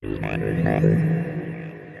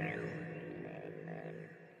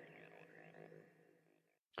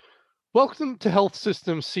Welcome to Health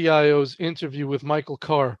Systems CIO's interview with Michael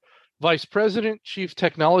Carr, Vice President, Chief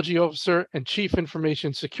Technology Officer, and Chief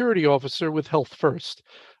Information Security Officer with Health First.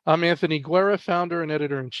 I'm Anthony Guerra, Founder and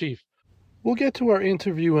Editor-in-Chief. We'll get to our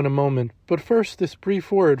interview in a moment, but first, this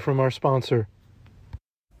brief word from our sponsor.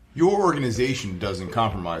 Your organization doesn't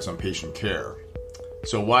compromise on patient care,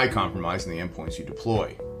 so why compromise on the endpoints you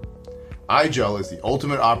deploy? iGel is the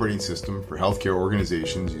ultimate operating system for healthcare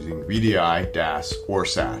organizations using VDI, DAS, or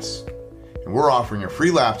SaaS. And we're offering a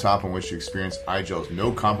free laptop on which to experience iGel's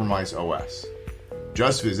no compromise OS.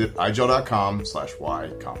 Just visit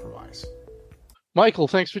igel.com/why-compromise. Michael,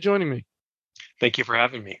 thanks for joining me. Thank you for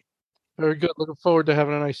having me. Very good. Looking forward to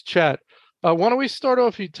having a nice chat. Why don't we start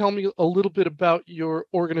off, you tell me a little bit about your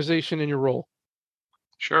organization and your role.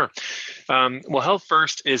 Sure. Well, Health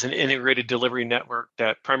First is an integrated delivery network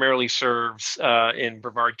that primarily serves in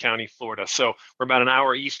Brevard County, Florida. So we're about an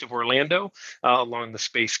hour east of Orlando along the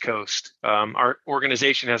Space Coast. Our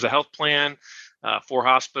organization has a health plan, 4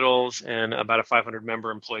 hospitals, and about a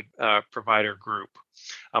 500-member employed provider group.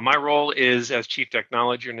 My role is as Chief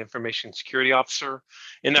Technology and Information Security Officer.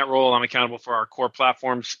 In that role, I'm accountable for our core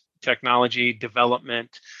platforms, technology,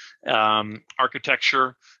 development,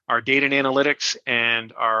 architecture, our data and analytics,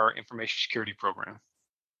 and our information security program.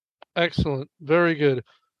 Excellent. Very good.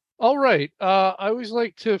 All right. I always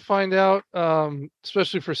like to find out,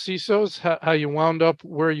 especially for CISOs, how you wound up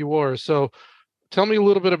where you are. So tell me a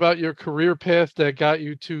little bit about your career path that got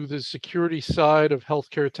you to the security side of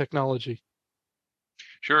healthcare technology.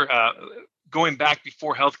 Sure. Going back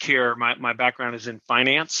before healthcare, my background is in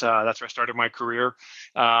finance. That's where I started my career.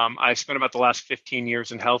 I spent about the last 15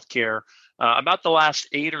 years in healthcare. About the last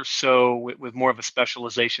 8 or so with more of a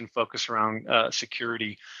specialization focus around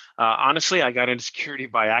security. Honestly, I got into security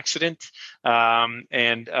by accident,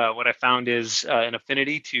 and what I found is an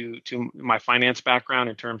affinity to my finance background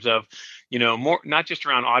in terms of, more not just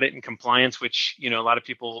around audit and compliance, which a lot of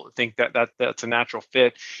people think that's a natural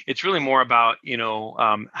fit. It's really more about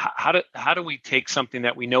how do we take something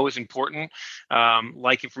that we know is important,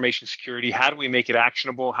 like information security? How do we make it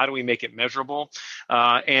actionable? How do we make it measurable?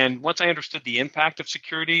 And once I understood the impact of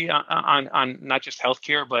security on not just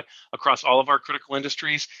healthcare but across all of our critical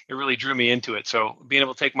industries, it really drew me into it. So being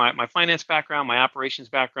able to take my finance background, my operations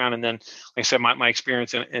background, and then, like I said, my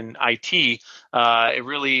experience in IT, it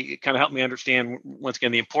really kind of helped me understand, once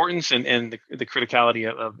again, the importance and the criticality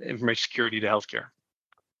of information security to healthcare.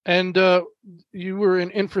 And you were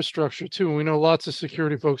in infrastructure too. We know lots of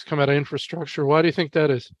security folks come out of infrastructure. Why do you think that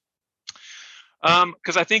is?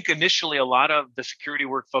 Because I think initially a lot of the security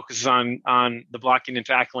work focuses on the blocking and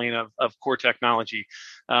tackling of core technology.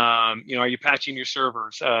 Are you patching your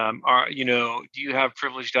servers? Do you have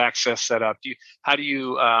privileged access set up? How do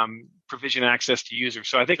you provision access to users?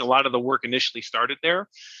 So I think a lot of the work initially started there,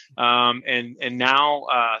 and now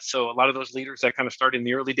so a lot of those leaders that kind of started in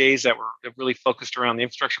the early days that were really focused around the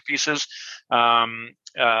infrastructure pieces, kind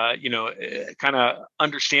of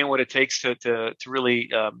understand what it takes to really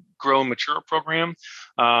grow and mature a program,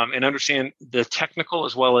 and understand the technical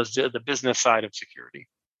as well as the business side of security.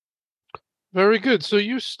 Very good. So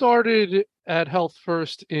you started at Health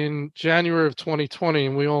First in January of 2020,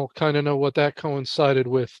 and we all kind of know what that coincided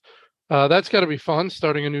with. That's got to be fun,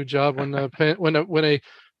 starting a new job when a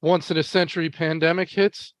once in a century pandemic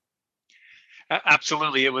hits.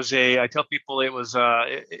 Absolutely, I tell people it was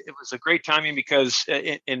a great timing because,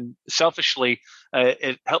 selfishly,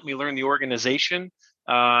 it helped me learn the organization.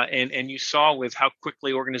 And you saw with how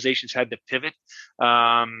quickly organizations had to pivot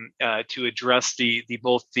to address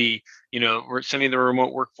we're sending the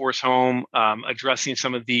remote workforce home, addressing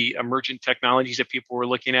some of the emergent technologies that people were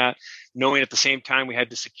looking at, knowing at the same time we had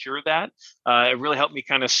to secure that. It really helped me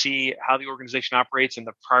kind of see how the organization operates and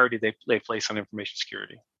the priority they place on information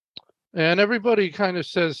security. And everybody kind of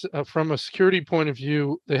says, from a security point of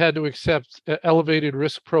view, they had to accept an elevated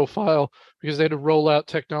risk profile because they had to roll out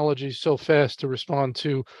technology so fast to respond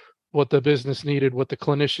to what the business needed, what the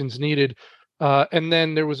clinicians needed. And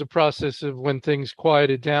then there was a process of, when things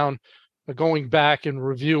quieted down, going back and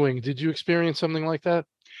reviewing. Did you experience something like that?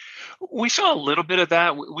 We saw a little bit of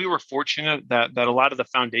that. We were fortunate that a lot of the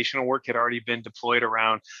foundational work had already been deployed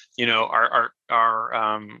around,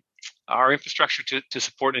 our infrastructure to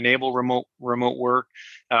support and enable remote work.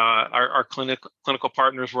 Our clinical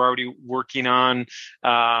partners were already working on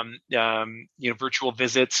virtual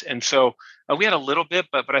visits, and so we had a little bit,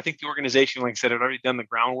 but I think the organization, like I said, had already done the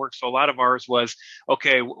groundwork. So a lot of ours was,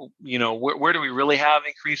 okay, where do we really have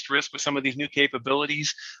increased risk with some of these new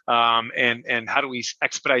capabilities, and how do we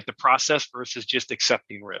expedite the process versus just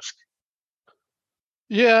accepting risk?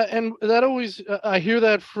 Yeah, and that always I hear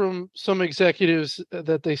that from some executives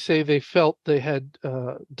that they say they felt they had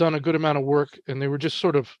done a good amount of work and they were just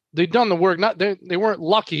sort of they'd done the work. Not they weren't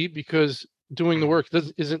lucky because doing the Mm. work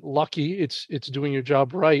isn't lucky. It's doing your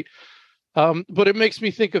job right. But it makes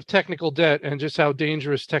me think of technical debt and just how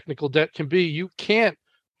dangerous technical debt can be. You can't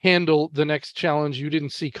handle the next challenge you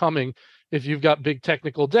didn't see coming if you've got big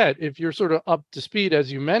technical debt. If you're sort of up to speed,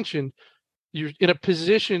 as you mentioned, you're in a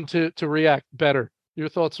position to react better. Your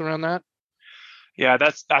thoughts around that? Yeah,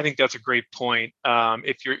 I think that's a great point.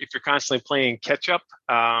 If you're constantly playing catch up,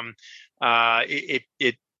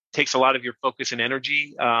 it takes a lot of your focus and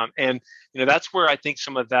energy, and that's where I think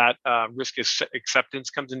some of that acceptance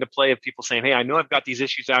comes into play of people saying, "Hey, I know I've got these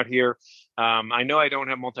issues out here. I know I don't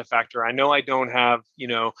have multi-factor. I know I don't have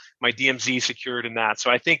my DMZ secured in that." So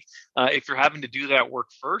I think if you're having to do that work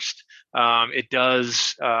first, it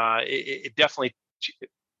definitely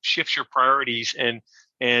shifts your priorities and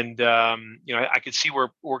I could see where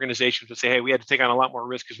organizations would say, "Hey, we had to take on a lot more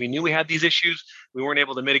risk because we knew we had these issues. We weren't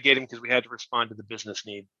able to mitigate them because we had to respond to the business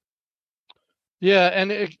need." Yeah,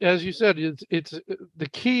 and as you said, it's the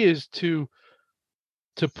key is to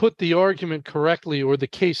put the argument correctly or the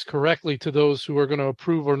case correctly to those who are going to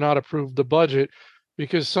approve or not approve the budget,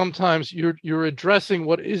 because sometimes you're addressing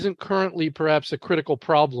what isn't currently perhaps a critical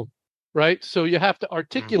problem, right? So you have to Mm.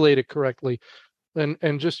 articulate it correctly,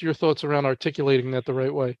 and just your thoughts around articulating that the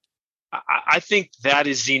right way. I think that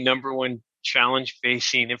is the number one challenge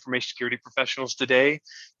facing information security professionals today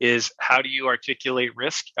is how do you articulate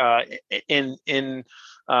risk as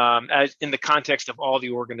in the context of all the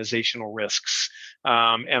organizational risks.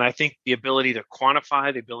 And I think the ability to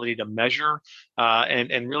quantify, the ability to measure,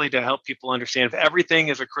 and really to help people understand if everything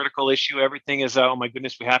is a critical issue, everything is, oh my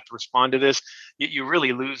goodness, we have to respond to this, you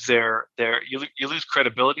really lose you lose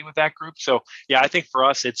credibility with that group. So yeah, I think for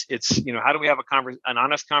us, it's how do we have an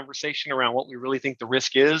honest conversation around what we really think the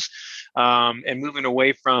risk is, and moving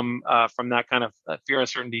away from that kind of fear,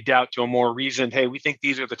 uncertainty, doubt to a more reasoned, hey, we think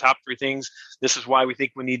these are the top three things. This is why we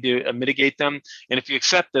think we need to mitigate them. And if you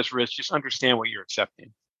accept this risk, just understand what you're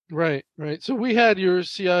accepting. Right, right. So we had your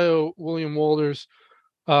CIO, William Walters,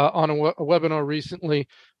 on a webinar recently.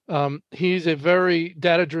 He's a very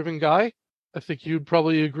data-driven guy. I think you'd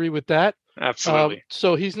probably agree with that. Absolutely.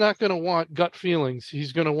 So he's not going to want gut feelings.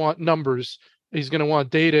 He's going to want numbers. He's going to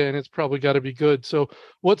want data, and it's probably got to be good. So,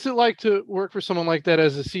 what's it like to work for someone like that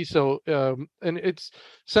as a CISO? And it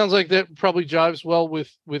sounds like that probably jives well with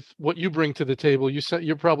what you bring to the table.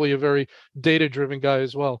 You're probably a very data-driven guy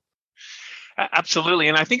as well. Absolutely.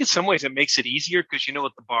 And I think in some ways it makes it easier because you know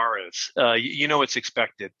what the bar is. You know what's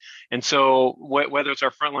expected. And so whether it's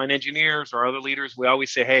our frontline engineers or other leaders, we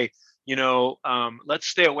always say, hey, let's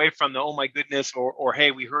stay away from the oh my goodness or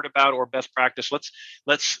hey, we heard about or best practice.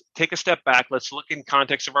 Let's take a step back. Let's look in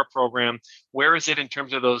context of our program. Where is it in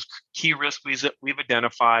terms of those key risks we've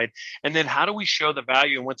identified? And then how do we show the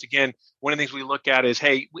value? And once again, one of the things we look at is,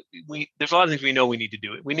 hey, there's a lot of things we know we need to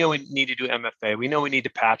do. We know we need to do MFA. We know we need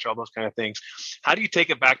to patch all those kind of things. How do you take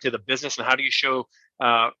it back to the business, and how do you show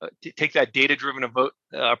take that data-driven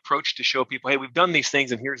approach to show people, hey, we've done these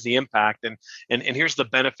things, and here's the impact, and here's the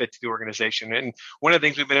benefit to the organization. And one of the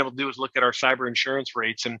things we've been able to do is look at our cyber insurance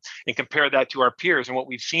rates and compare that to our peers. And what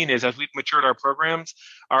we've seen is, as we've matured our programs,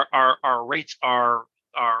 our rates are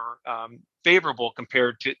favorable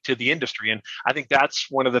compared to the industry. And I think that's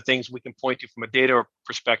one of the things we can point to from a data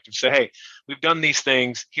perspective. Say, hey, we've done these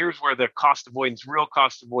things. Here's where the real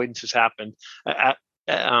cost avoidance has happened.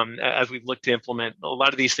 As we've looked to implement a lot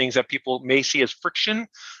of these things that people may see as friction,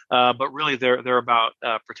 but really they're about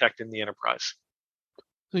protecting the enterprise.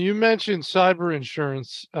 So you mentioned cyber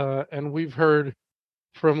insurance, and we've heard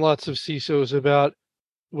from lots of CISOs about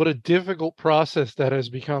what a difficult process that has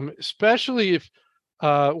become, especially if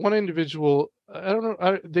one individual, I don't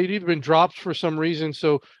know, they'd either been dropped for some reason,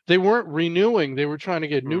 so they weren't renewing. They were trying to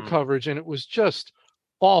get new coverage, and it was just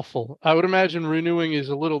awful. I would imagine renewing is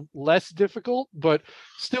a little less difficult, but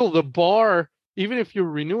still, the bar, even if you're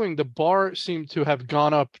renewing, the bar seemed to have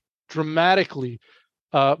gone up dramatically,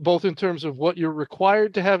 both in terms of what you're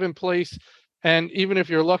required to have in place, and even if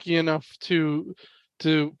you're lucky enough to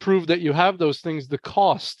prove that you have those things, the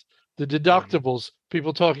cost, the deductibles,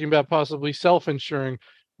 people talking about possibly self-insuring,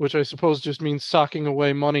 which I suppose just means socking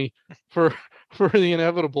away money for for the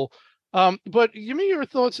inevitable. But give me your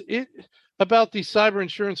thoughts about the cyber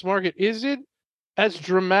insurance market. Is it as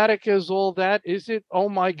dramatic as all that? Is it, oh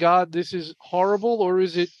my God, this is horrible, or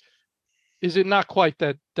is it not quite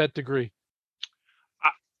that degree?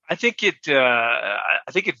 I think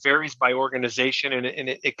it varies by organization, and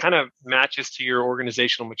it kind of matches to your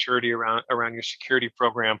organizational maturity around your security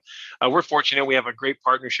program. We're fortunate; we have a great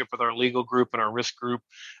partnership with our legal group and our risk group,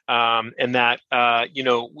 and that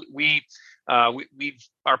we've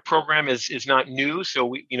our program is not new, so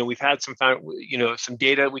we've had some some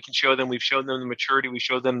data we can show them. We've shown them the maturity, we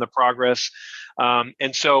showed them the progress,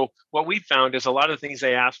 and so what we've found is a lot of the things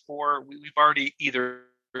they ask for, we've already either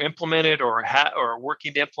implemented or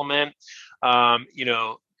working to implement.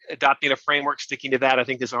 Adopting a framework, sticking to that, I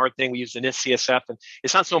think is a hard thing. We use the NIST CSF, and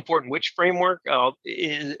it's not so important which framework,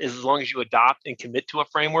 as long as you adopt and commit to a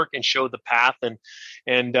framework and show the path.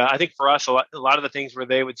 And I think for us, a lot of the things where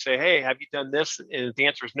they would say, "Hey, have you done this?" And the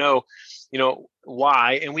answer is no.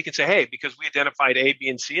 Why? And we can say, "Hey, because we identified A, B,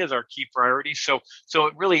 and C as our key priorities." So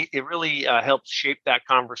it really helps shape that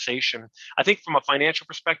conversation. I think from a financial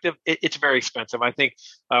perspective, it's very expensive. I think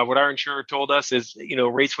what our insurer told us is,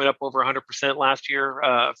 rates went up over 100% last year.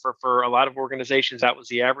 For a lot of organizations, that was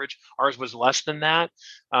the average. Ours was less than that.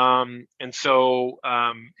 And so,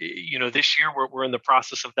 this year we're in the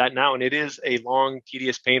process of that now, and it is a long,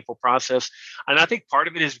 tedious, painful process. And I think part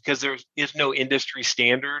of it is because there is no industry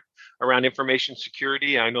standard around information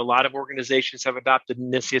security. I know a lot of organizations have adopted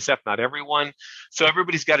NIST-CSF, not everyone. So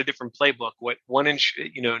everybody's got a different playbook.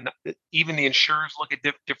 Even the insurers look at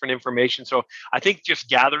different information. So I think just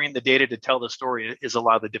gathering the data to tell the story is a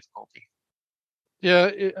lot of the difficulty.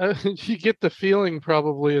 Yeah, you get the feeling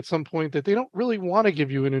probably at some point that they don't really want to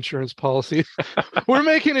give you an insurance policy. We're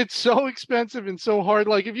making it so expensive and so hard.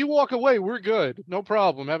 Like, if you walk away, we're good. No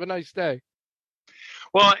problem. Have a nice day.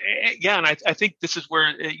 Well, yeah, and I think this is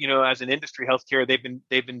where as an industry, healthcare,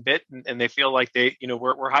 they've been bit, and they feel like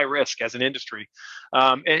we're high risk as an industry,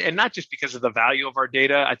 and not just because of the value of our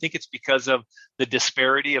data. I think it's because of the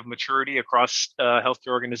disparity of maturity across healthcare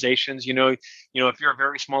organizations. If you're a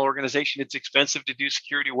very small organization, it's expensive to do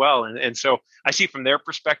security well, and so I see from their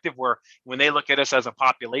perspective where when they look at us as a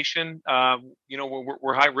population,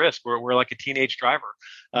 we're high risk. We're like a teenage driver.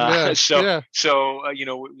 We've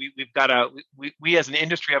got we as an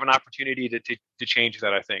industry have an opportunity to change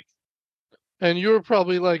that, I think. And you're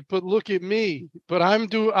probably like, but look at me, but I'm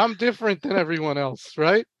different than everyone else,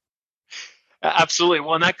 right? Absolutely.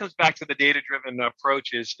 Well, and that comes back to the data-driven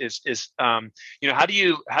approach is how do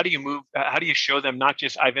you show them not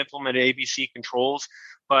just I've implemented ABC controls,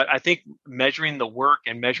 but I think measuring the work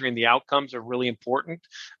and measuring the outcomes are really important,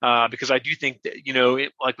 because I do think that,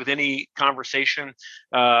 like with any conversation,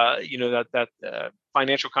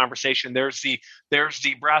 financial conversation, there's the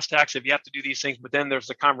brass tacks of you have to do these things, but then there's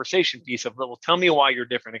the conversation piece of, well, tell me why you're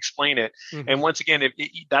different, explain it. Mm-hmm. And once again,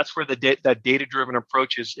 that's where that data-driven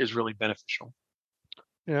approach is really beneficial.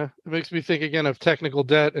 Yeah, it makes me think again of technical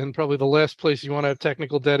debt, and probably the last place you want to have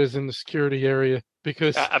technical debt is in the security area,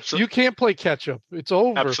 because you can't play catch up. It's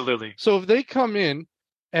over. Absolutely. So if they come in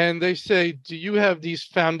and they say, do you have these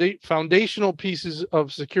foundational pieces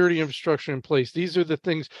of security infrastructure in place? These are the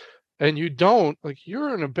things, and you don't, like,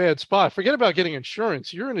 you're in a bad spot. Forget about getting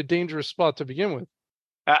insurance. You're in a dangerous spot to begin with.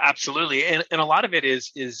 Absolutely. And a lot of it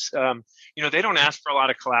is they don't ask for a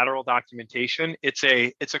lot of collateral documentation. It's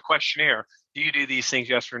a questionnaire. Do you do these things?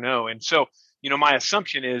 Yes or no? And so, my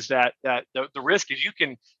assumption is that the risk is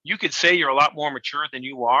you could say you're a lot more mature than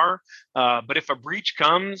you are, but if a breach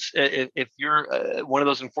comes, if you're one of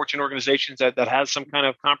those unfortunate organizations that has some kind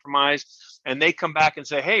of compromise, and they come back and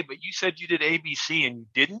say, hey, but you said you did ABC and you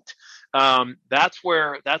didn't, that's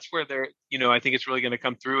where they're, I think it's really going to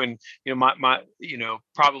come through, and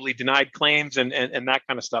probably denied claims and that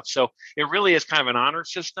kind of stuff. So it really is kind of an honor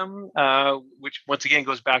system, which once again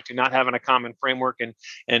goes back to not having a common framework and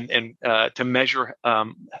to measure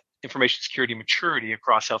information security maturity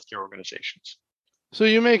across healthcare organizations. So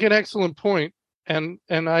you make an excellent point, and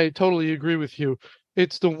I totally agree with you.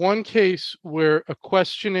 It's the one case where a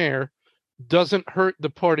questionnaire doesn't hurt the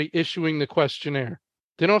party issuing the questionnaire.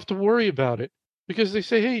 They don't have to worry about it, because they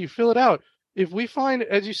say, hey, you fill it out. If we find,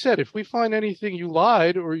 as you said, if we find anything you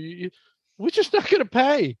lied or we're just not going to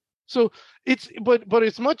pay. So but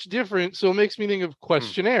it's much different. So it makes me think of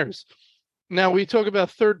questionnaires. Now we talk about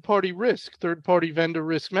third-party vendor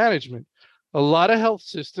risk management. A lot of health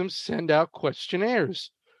systems send out questionnaires,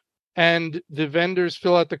 and the vendors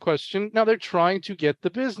fill out the question. Now they're trying to get the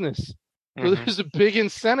business. So there's a big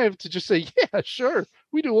incentive to just say, yeah, sure,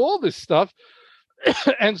 we do all this stuff.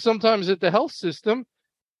 And sometimes at the health system,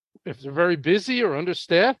 if they're very busy or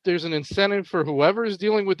understaffed, there's an incentive for whoever is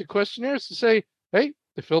dealing with the questionnaires to say, hey,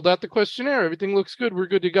 they filled out the questionnaire. Everything looks good. We're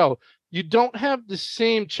good to go. You don't have the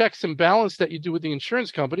same checks and balance that you do with the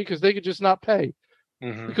insurance company, because they could just not pay.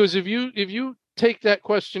 Because if you take that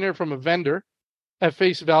questionnaire from a vendor at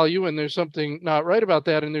face value and there's something not right about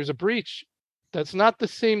that and there's a breach, that's not the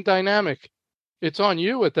same dynamic. It's on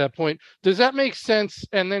you at that point. Does that make sense?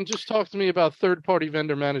 And then just talk to me about third-party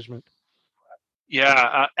vendor management.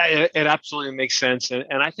 Yeah, it absolutely makes sense.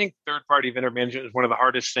 And I think third-party vendor management is one of the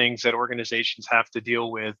hardest things that organizations have to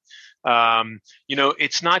deal with.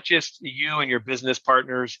 It's not just you and your business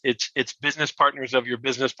partners, it's business partners of your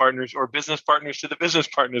business partners or business partners to the business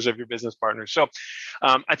partners of your business partners. So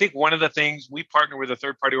I think one of the things, we partner with a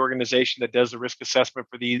third-party organization that does the risk assessment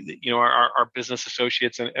for our business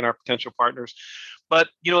associates and our potential partners. But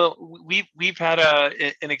we've had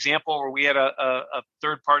an example where we had a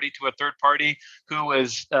third party to a third party who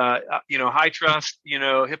was high trust,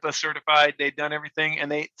 HIPAA certified. They'd done everything, and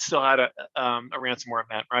they still had a ransomware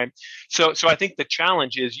event, right? So I think the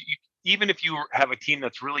challenge is even if you have a team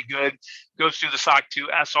that's really good, goes through the SOC 2,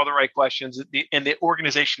 asks all the right questions, and the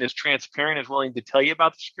organization is transparent, is willing to tell you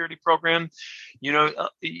about the security program,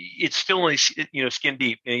 it's still only skin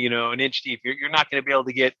deep, an inch deep. You're not going to be able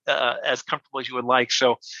to get as comfortable as you would like.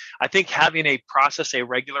 So I think having a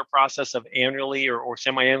regular process of annually or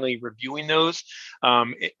semi-annually reviewing those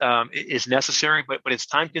is necessary, but it's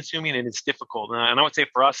time consuming and it's difficult. And I would say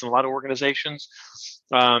for us and a lot of organizations,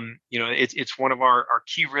 it's one of our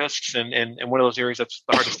key risks and one of those areas that's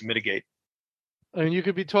the hardest to mitigate. And you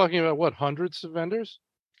could be talking about what, hundreds of vendors?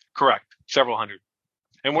 Correct, several hundred.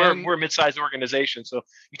 And we're a mid-sized organization, so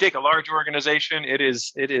you take a large organization,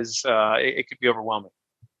 it could be overwhelming.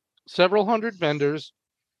 Several hundred vendors,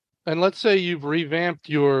 and let's say you've revamped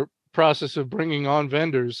your process of bringing on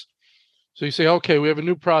vendors. So you say, okay, we have a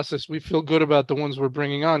new process. We feel good about the ones we're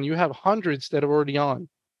bringing on. You have hundreds that are already on,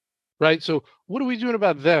 right? So what are we doing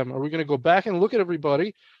about them? Are we going to go back and look at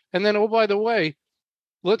everybody? And then, oh, by the way,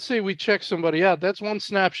 let's say we check somebody out. That's one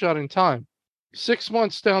snapshot in time. 6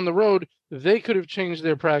 months down the road, they could have changed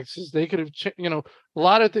their practices. They could have, a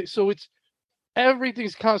lot of things. So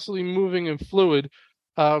everything's constantly moving and fluid.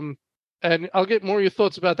 And I'll get more of your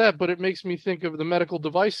thoughts about that, but it makes me think of the medical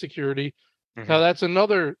device security. Now, that's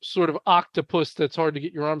another sort of octopus that's hard to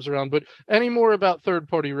get your arms around. But any more about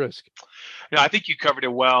third-party risk? I think you covered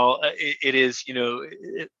it well. It is,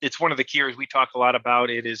 it's one of the key areas we talk a lot about.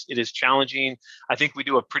 It is challenging. I think we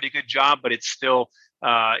do a pretty good job, but it's still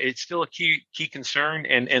a key concern,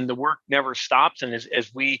 and the work never stops. And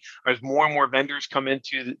as more and more vendors come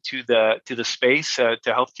into the space to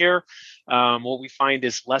healthcare, what we find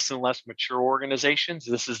is less and less mature organizations.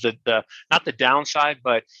 This is not the downside,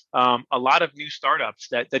 but a lot of new startups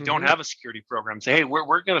that don't have a security program say, hey,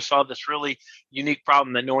 we're going to solve this really unique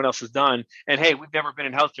problem that no one else has done. And hey, we've never been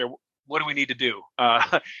in healthcare. What do we need to do?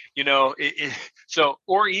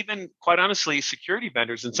 Or even quite honestly, security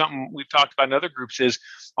vendors, and something we've talked about in other groups is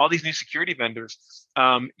all these new security vendors.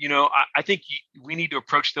 I think we need to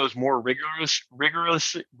approach those more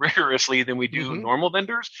rigorously than we do normal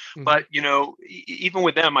vendors. But even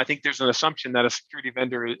with them, I think there's an assumption that a security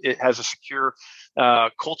vendor has a secure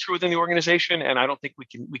culture within the organization, and I don't think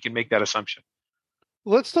we can make that assumption.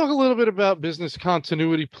 Let's talk a little bit about business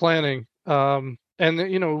continuity planning. And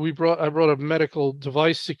I brought up medical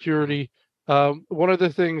device security. One of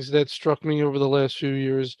the things that struck me over the last few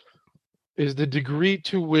years is the degree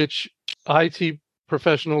to which IT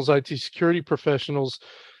professionals, IT security professionals,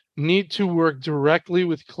 need to work directly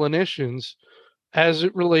with clinicians as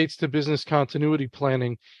it relates to business continuity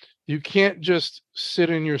planning. You can't just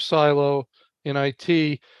sit in your silo in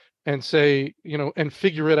IT and say, and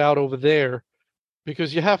figure it out over there,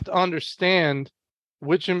 because you have to understand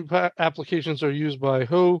which applications are used by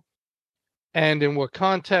who and in what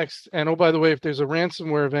context. And oh, by the way, if there's a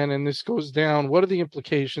ransomware event and this goes down, what are the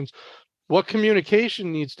implications? What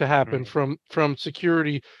communication needs to happen from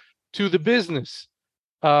security to the business?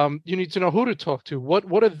 You need to know who to talk to.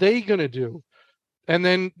 What are they going to do? And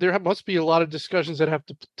then there must be a lot of discussions that have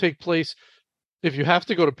to take place if you have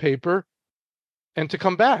to go to paper and to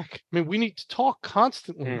come back. I mean, we need to talk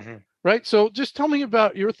constantly, right? So just tell me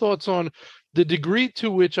about your thoughts on the degree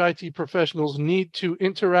to which IT professionals need to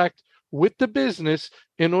interact with the business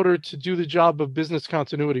in order to do the job of business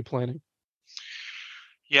continuity planning.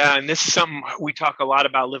 Yeah, and this is something we talk a lot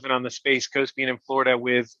about living on the Space Coast, being in Florida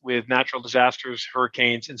with natural disasters,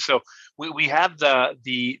 hurricanes, and so we have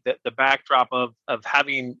the backdrop of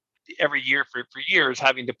having every year for years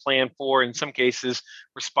having to plan for, in some cases,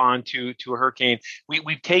 respond to a hurricane.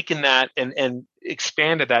 We've taken that and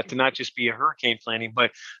expanded that to not just be a hurricane planning,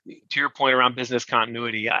 but to your point around business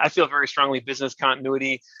continuity. I feel very strongly business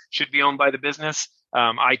continuity should be owned by the business.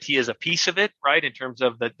 IT is a piece of it, right, in terms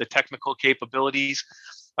of the technical capabilities.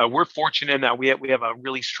 we're fortunate in that we have a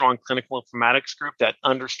really strong clinical informatics group that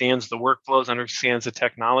understands the workflows, understands the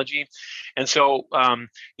technology. And so,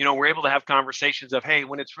 we're able to have conversations of, hey,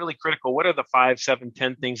 when it's really critical, what are the 5, 7,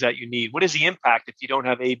 10 things that you need? What is the impact if you don't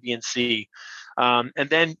have A, B, and C? And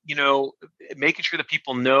then, making sure that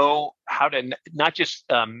people know how to not just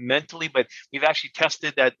mentally, but we've actually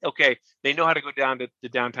tested that, okay, they know how to go down to the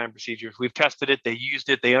downtime procedures. We've tested it. They used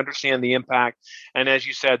it. They understand the impact. And as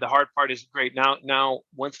you said, the hard part is great. Now,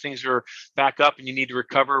 once things are back up and you need to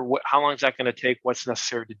recover, how long is that going to take? What's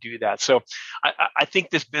necessary to do that? So I think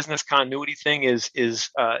this business continuity thing is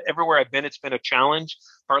everywhere I've been, it's been a challenge,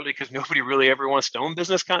 partly because nobody really ever wants to own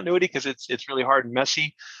business continuity because it's really hard and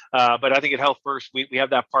messy. But I think at Health First, we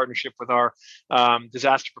have that partnership with our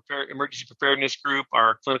emergency preparedness group,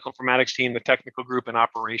 our clinical informatics team, the technical group, and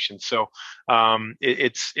operations. So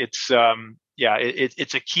it's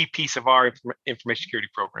a key piece of our information security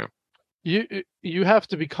program. You have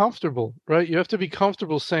to be comfortable, right? You have to be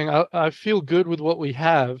comfortable saying, I feel good with what we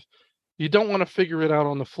have. You don't want to figure it out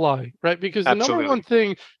on the fly, right? Because the Absolutely. number one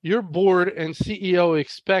thing your board and CEO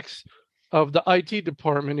expects of the IT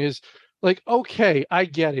department is like, okay, I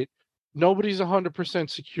get it. Nobody's 100%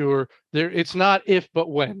 secure. It's not if,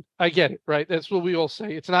 but when. I get it, right? That's what we all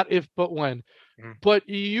say. It's not if, but when. Mm-hmm. But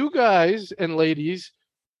you guys and ladies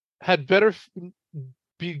had better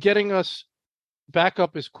be getting us back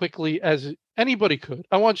up as quickly as anybody could.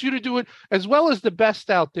 I want you to do it as well as the best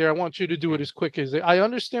out there. I want you to do it as quick as I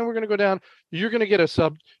understand we're going to go down. You're going to get us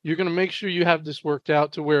up. You're going to make sure you have this worked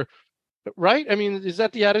out to where, right? I mean, is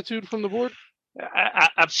that the attitude from the board?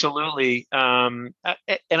 Absolutely. And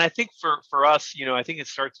I think for us, I think it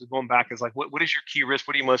starts with going back is like, what is your key risk?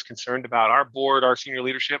 What are you most concerned about? Our board, our senior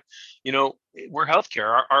leadership, we're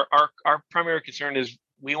healthcare. Our primary concern is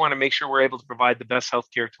we want to make sure we're able to provide the best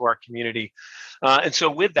healthcare to our community. And so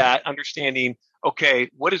with that, understanding, okay,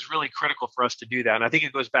 what is really critical for us to do that? And I think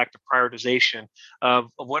it goes back to prioritization of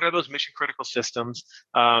what are those mission critical systems.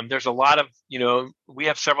 There's a lot of, we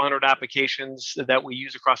have several hundred applications that we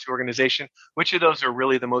use across the organization. Which of those are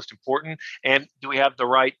really the most important? And do we have the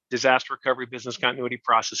right disaster recovery business continuity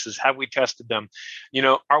processes? Have we tested them?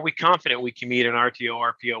 Are we confident we can meet an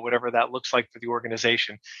RTO, RPO, whatever that looks like for the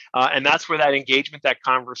organization? And that's where that engagement, that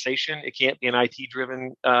conversation, it can't be an IT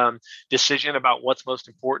driven decision about what's most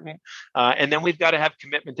important. And then we've got to have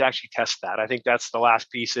commitment to actually test that. I think that's the last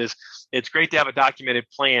piece. Is it's great to have a documented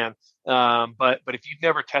plan, but if you've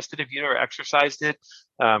never tested it, if you've never exercised it,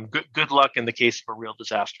 good luck in the case of a real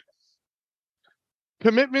disaster.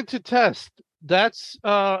 Commitment to test. That's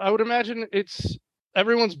I would imagine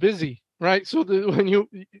everyone's busy, right? So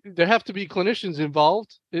there have to be clinicians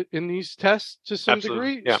involved in these tests to some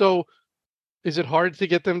Absolutely, degree. yeah. So is it hard to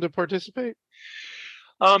get them to participate?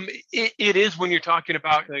 It is when you're talking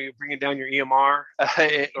about bringing down your EMR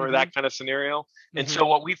or that kind of scenario. And so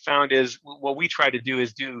what we found is what we try to do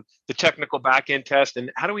is do the technical back-end test.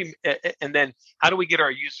 And how do we get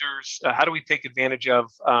our users, how do we take advantage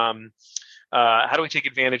of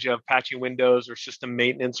patching Windows or system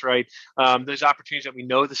maintenance, right? There's opportunities that we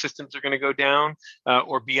know the systems are going to go down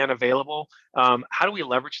or be unavailable. How do we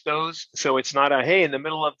leverage those? So it's not hey, in the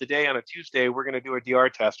middle of the day on a Tuesday, we're going to do a DR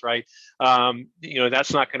test, right?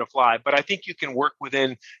 That's not going to fly. But I think you can work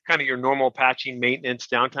within kind of your normal patching, maintenance,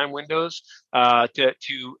 downtime windows to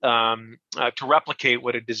replicate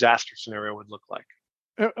what a disaster scenario would look like.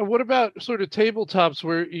 What about sort of tabletops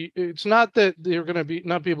where it's not that they're going to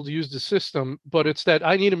not be able to use the system, but it's that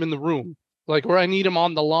I need them in the room, like, or I need them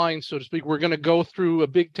on the line, so to speak. We're going to go through a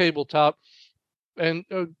big tabletop. And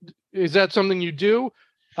is that something you do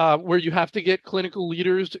where you have to get clinical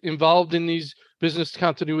leaders involved in these business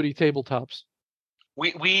continuity tabletops?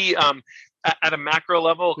 We at a macro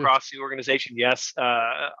level across the organization, yes,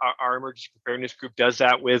 our emergency preparedness group does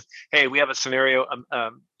that with, hey, we have a scenario,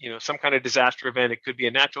 some kind of disaster event. It could be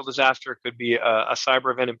a natural disaster. It could be a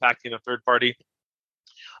cyber event impacting a third party.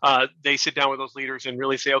 They sit down with those leaders and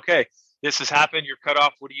really say, okay, this has happened. You're cut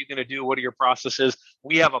off. What are you going to do? What are your processes?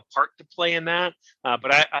 We have a part to play in that.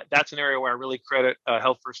 But that's an area where I really credit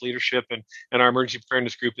Health First leadership and our emergency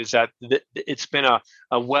preparedness group is that it's been a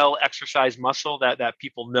well-exercised muscle that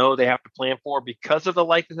people know they have to plan for because of the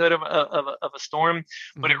likelihood of a storm.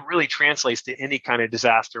 But it really translates to any kind of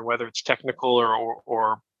disaster, whether it's technical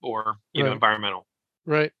or environmental.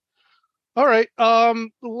 Right. All right.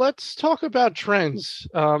 Let's talk about trends.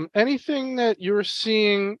 Anything that you're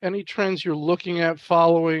seeing, any trends you're looking at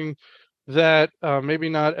following that maybe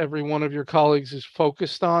not every one of your colleagues is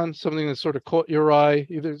focused on, something that sort of caught your eye,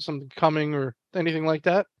 either something coming or anything like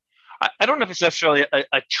that? I don't know if it's necessarily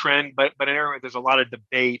a trend, but an area where there's a lot of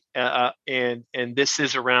debate, and this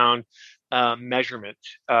is around measurement,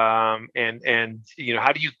 and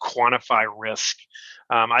how do you quantify risk?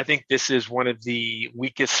 I think this is one of the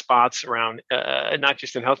weakest spots around, not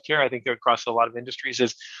just in healthcare. I think across a lot of industries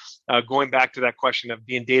is going back to that question of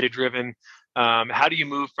being data driven. How do you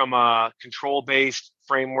move from a control based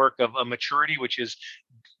framework of a maturity, which is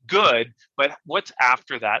good, but what's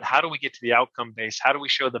after that? How do we get to the outcome base? How do we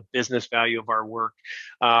show the business value of our work?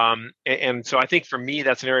 And so I think for me,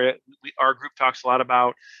 that's an area our group talks a lot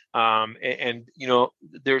about.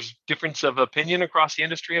 There's difference of opinion across the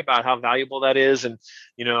industry about how valuable that is, but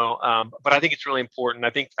I think it's really important. I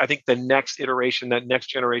think the next iteration, that next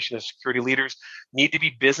generation of security leaders need to be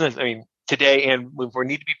business. I mean, today, and we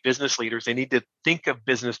need to be business leaders. They need to think of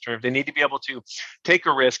business terms. They need to be able to take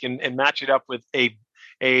a risk and match it up with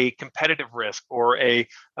a competitive risk or an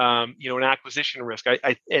acquisition risk.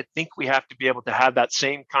 I think we have to be able to have that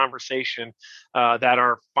same conversation that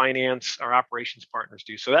our finance, our operations partners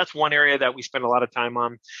do. So that's one area that we spend a lot of time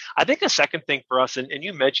on. I think a second thing for us, and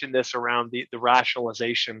you mentioned this around the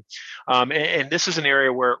rationalization, and this is an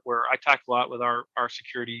area where I talk a lot with our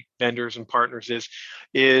security vendors and partners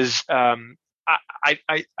is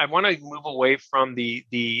I want to move away from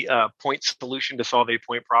the point solution to solve a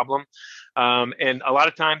point problem. And a lot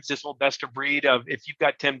of times this whole best of breed of, if you've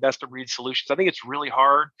got 10 best of breed solutions, I think it's really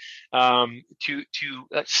hard to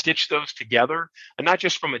stitch those together, and not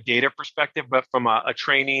just from a data perspective, but from a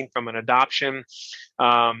training, from an adoption,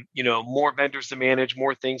 more vendors to manage,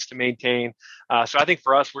 more things to maintain. So I think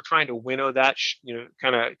for us, we're trying to winnow that,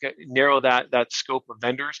 kind of narrow that scope of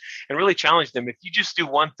vendors and really challenge them. If you just do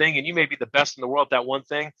one thing and you may be the best in the world at that one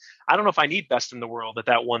thing, I don't know if I need best in the world at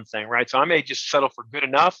that one thing, right? So I may just settle for good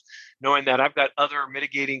enough, knowing that I've got other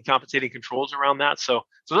mitigating, compensating controls around that. So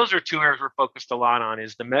those are two areas we're focused a lot on: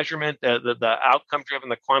 is the measurement, the outcome driven,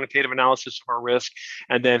 the quantitative analysis of our risk,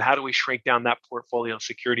 and then how do we shrink down that portfolio of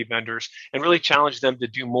security vendors and really challenge them to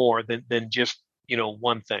do more than just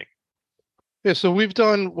one thing. Yeah, so we've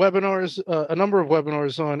done webinars, a number of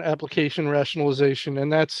webinars on application rationalization,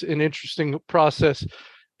 and that's an interesting process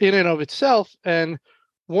in and of itself. And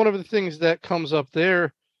one of the things that comes up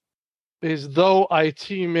there is, though IT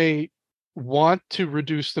may want to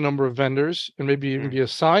reduce the number of vendors and maybe even be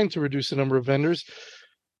assigned to reduce the number of vendors,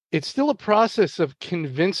 it's still a process of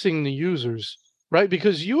convincing the users, right?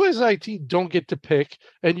 Because you as IT don't get to pick,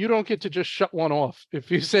 and you don't get to just shut one off. If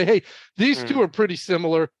you say, hey, these two are pretty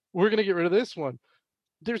similar, we're going to get rid of this one.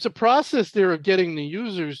 There's a process there of getting the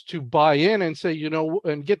users to buy in and say,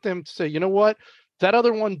 and get them to say, you know what, that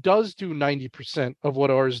other one does do 90% of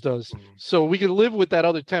what ours does. So we can live with that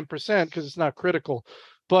other 10% because it's not critical.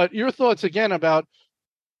 But your thoughts again about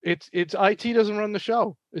it's IT doesn't run the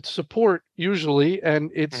show. It's support usually,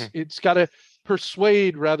 and it's got to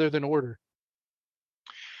persuade rather than order.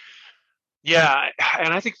 Yeah,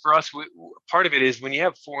 and I think for us, part of it is when you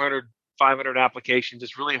have 400, 500 applications,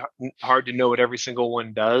 it's really hard to know what every single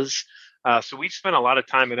one does. So we've spent a lot of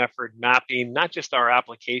time and effort mapping not just our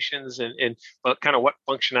applications but kind of what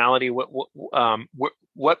functionality,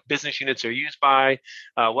 what business units are used by,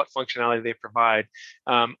 what functionality they provide.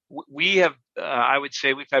 We have, I would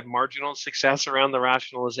say, we've had marginal success around the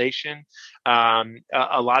rationalization.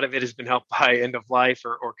 A lot of it has been helped by end of life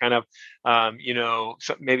or kind of,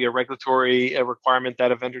 maybe a regulatory requirement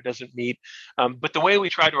that a vendor doesn't meet. But the way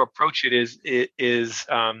we try to approach it is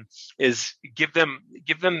give them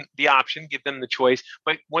the option, give them the choice.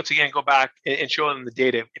 But once again, go back and show them the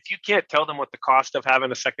data. If you can't tell them what the cost of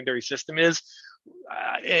having a secondary system is,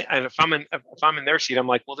 and if I'm in their seat, I'm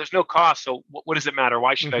like, well, there's no cost. So what does it matter?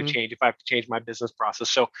 Why should I change if I have to change my business process?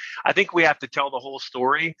 So I think we have to tell the whole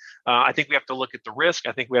story. I think we have to look at the risk.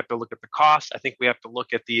 I think we have to look at the cost. I think we have to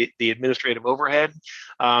look at the administrative overhead.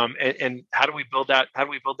 And how do we build that? How do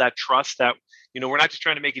we build that trust that, we're not just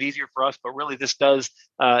trying to make it easier for us, but really this does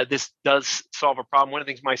solve a problem. One of the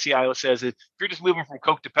things my CIO says is, if you're just moving from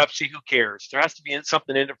Coke to Pepsi, who cares? There has to be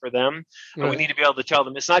something in it for them. Right. And we need to be able to tell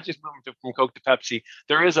them it's not just moving from Coke to Pepsi.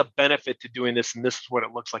 There is a benefit to doing this, and this is what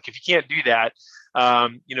it looks like. If you can't do that,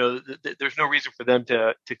 there's no reason for them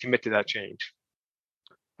to commit to that change.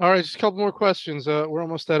 All right, just a couple more questions. We're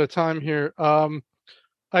almost out of time here.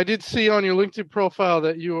 I did see on your LinkedIn profile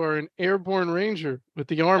that you are an airborne ranger with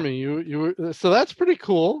the Army. You were, so that's pretty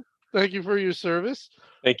cool. Thank you for your service.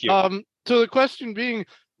 Thank you. So the question being,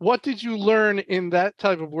 what did you learn in that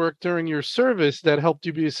type of work during your service that helped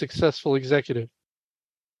you be a successful executive?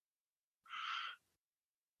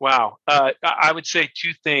 Wow. I would say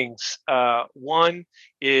two things. One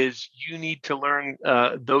is you need to learn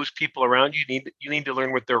those people around you. You need to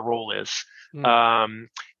learn what their role is,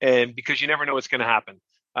 and because you never know what's going to happen.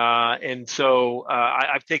 And so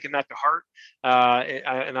I've taken that to heart,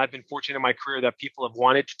 and I've been fortunate in my career that people have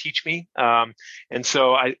wanted to teach me. And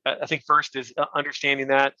so I think first is understanding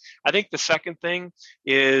that. I think the second thing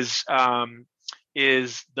is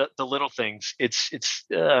the little things. It's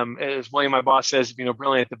as William, my boss, says,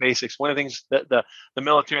 brilliant at the basics. One of the things that the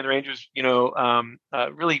military and the Rangers,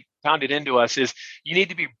 really pounded into us is you need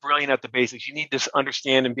to be brilliant at the basics. You need to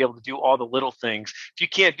understand and be able to do all the little things. If you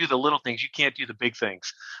can't do the little things, you can't do the big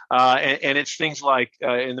things. And it's things like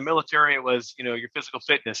in the military, it was your physical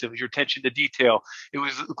fitness, it was your attention to detail, it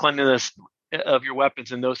was the cleanliness of your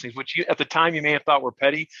weapons and those things, which at the time you may have thought were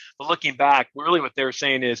petty, but looking back, really what they're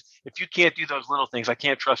saying is, if you can't do those little things, I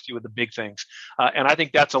can't trust you with the big things. And I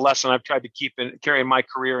think that's a lesson I've tried to keep and carry in my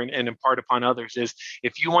career and impart upon others is,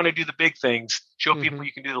 if you want to do the big things, show people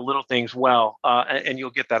you can do the little things well, and you'll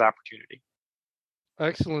get that opportunity.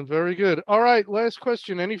 Excellent. Very good. All right. Last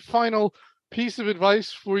question. Any final piece of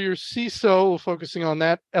advice for your CISO, focusing on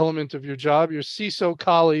that element of your job, your CISO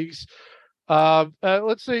colleagues?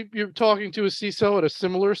 Let's say you're talking to a CISO at a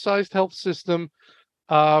similar sized health system.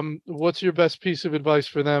 What's your best piece of advice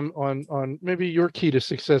for them on maybe your key to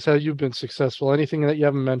success, how you've been successful, anything that you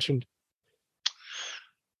haven't mentioned?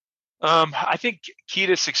 I think key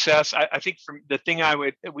to success. I think from the thing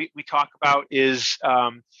we talk about is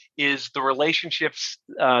the relationships,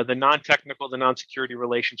 the non-technical, the non-security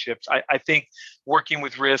relationships. I think working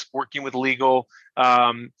with risk, working with legal,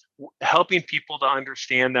 helping people to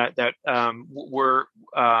understand that we're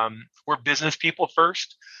business people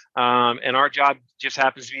first. And our job just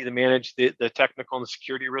happens to be to manage the technical and the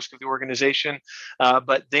security risk of the organization.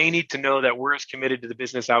 But they need to know that we're as committed to the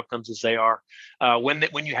business outcomes as they are.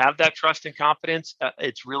 When you have that trust and confidence,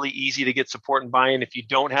 it's really easy to get support and buy-in. If you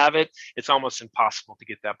don't have it, it's almost impossible to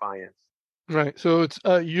get that buy-in. Right. So it's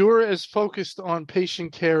you're as focused on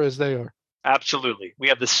patient care as they are. Absolutely. We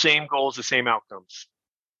have the same goals, the same outcomes.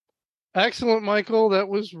 Excellent, Michael. That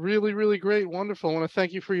was really, really great. Wonderful. I want to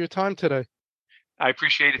thank you for your time today. I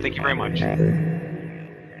appreciate it. Thank you very much.